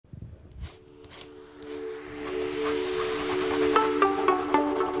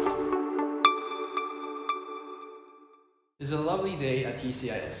It's a lovely day at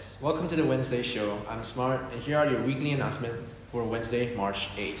TCIS. Welcome to the Wednesday show. I'm Smart, and here are your weekly announcements for Wednesday, March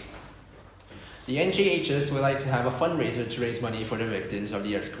 8th. The NJHS would like to have a fundraiser to raise money for the victims of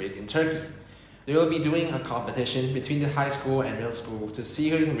the earthquake in Turkey. They will be doing a competition between the high school and middle school to see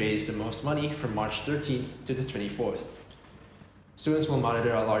who can raise the most money from March 13th to the 24th. Students will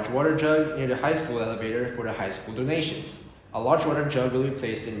monitor a large water jug near the high school elevator for the high school donations. A large water jug will be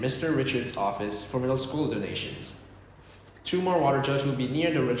placed in Mr. Richards' office for middle school donations. 2 more water jugs will be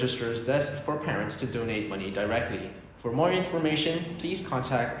near the registrar's desk for parents to donate money directly. For more information, please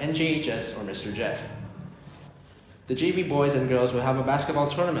contact NJHS or Mr. Jeff. The JV boys and girls will have a basketball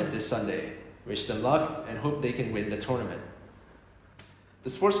tournament this Sunday. Wish them luck and hope they can win the tournament.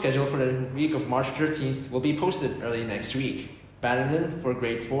 The sports schedule for the week of March 13th will be posted early next week. Badminton for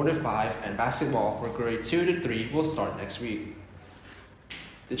grade 4 to 5 and basketball for grade 2 to 3 will start next week.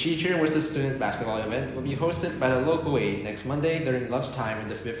 The teacher versus student basketball event will be hosted by the local aid next Monday during lunchtime in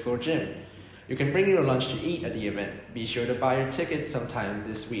the 5th floor gym. You can bring your lunch to eat at the event. Be sure to buy your ticket sometime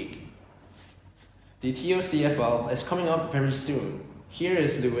this week. The TOCFL is coming up very soon. Here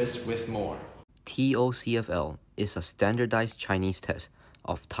is Lewis with more. TOCFL is a standardized Chinese test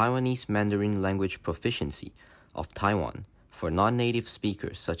of Taiwanese Mandarin language proficiency of Taiwan for non-native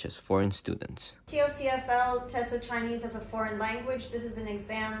speakers such as foreign students. TOCFL tests of Chinese as a foreign language. This is an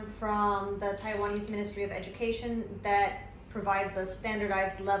exam from the Taiwanese Ministry of Education that provides a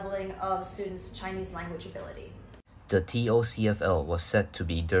standardized leveling of students' Chinese language ability. The TOCFL was set to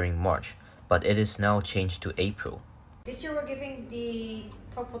be during March, but it is now changed to April. This year we're giving the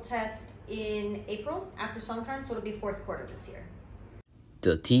TOEFL test in April after Songkran, so it'll be 4th quarter this year.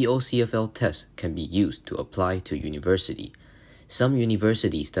 The TOCFL test can be used to apply to university. Some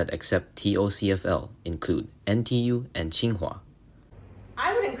universities that accept TOCFL include NTU and Tsinghua.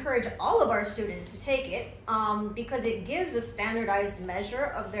 I would encourage all of our students to take it because it gives a standardized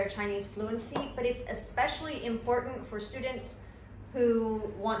measure of their Chinese fluency, but it's especially important for students who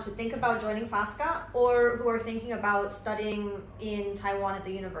want to think about joining FASCA or who are thinking about studying in Taiwan at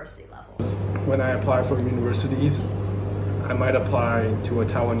the university level. When I apply for universities, I might apply to a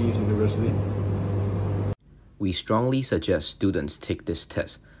Taiwanese university. We strongly suggest students take this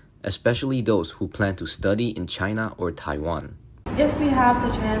test, especially those who plan to study in China or Taiwan. If we have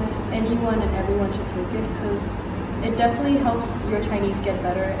the chance, anyone and everyone should take it because it definitely helps your Chinese get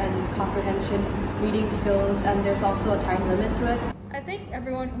better and comprehension, reading skills, and there's also a time limit to it. I think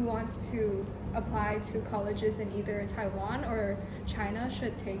everyone who wants to apply to colleges in either Taiwan or China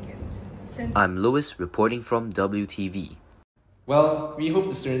should take it. I'm Louis reporting from WTV. Well, we hope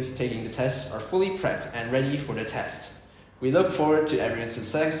the students taking the test are fully prepped and ready for the test. We look forward to everyone's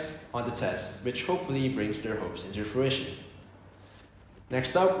success on the test, which hopefully brings their hopes into fruition.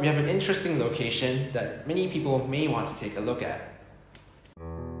 Next up, we have an interesting location that many people may want to take a look at.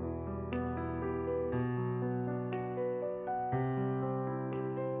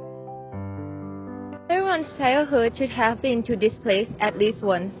 Everyone's childhood should have been to this place at least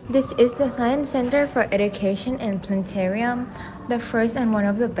once. This is the Science Center for Education and Planetarium, the first and one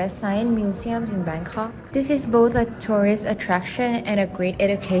of the best science museums in Bangkok. This is both a tourist attraction and a great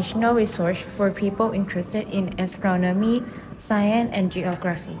educational resource for people interested in astronomy, science, and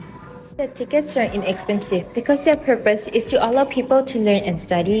geography. The tickets are inexpensive because their purpose is to allow people to learn and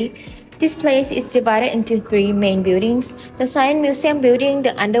study. This place is divided into 3 main buildings: the Science Museum building,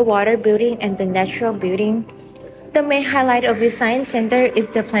 the Underwater building, and the Natural building. The main highlight of the Science Center is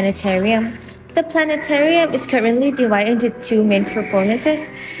the planetarium. The planetarium is currently divided into 2 main performances.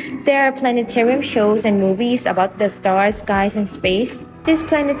 There are planetarium shows and movies about the stars, skies, and space. This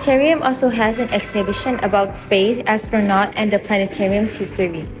planetarium also has an exhibition about space, astronaut, and the planetarium's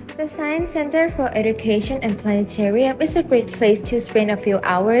history. The Science Center for Education and Planetarium is a great place to spend a few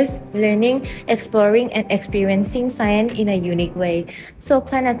hours learning, exploring, and experiencing science in a unique way, so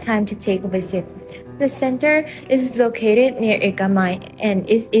plan a time to take a visit. The center is located near Ekamai and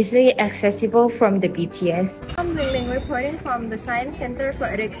is easily accessible from the BTS. I'm Ling reporting from the Science Center for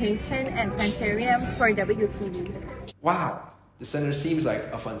Education and Planetarium for WTV. Wow, the center seems like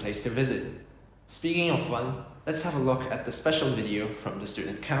a fun place to visit. Speaking of fun, let's have a look at the special video from the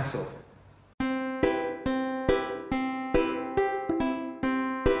Student Council.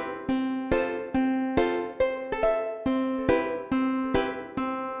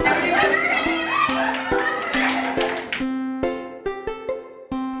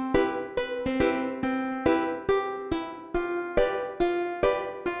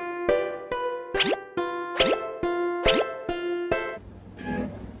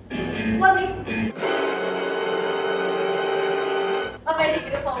 What makes Okay,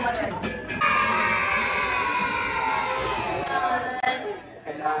 take it phone.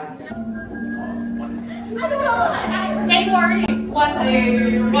 Don't worry, one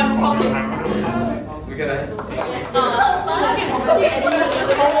problem. We're gonna. Party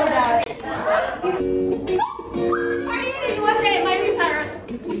in the USA, Miley Cyrus.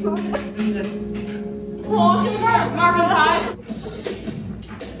 Oh, Marvin Gaye.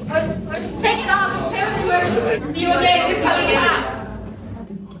 Shake it off, Taylor Swift. See you again, it's coming up.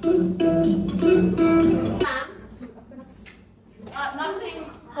 Nothing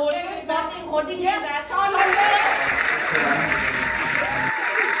holding. There's nothing holding you back.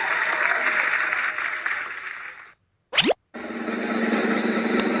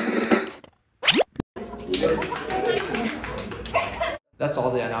 That's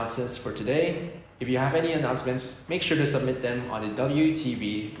all the announcements for today. If you have any announcements, make sure to submit them on the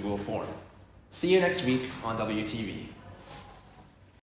WTV Google form. See you next week on WTV.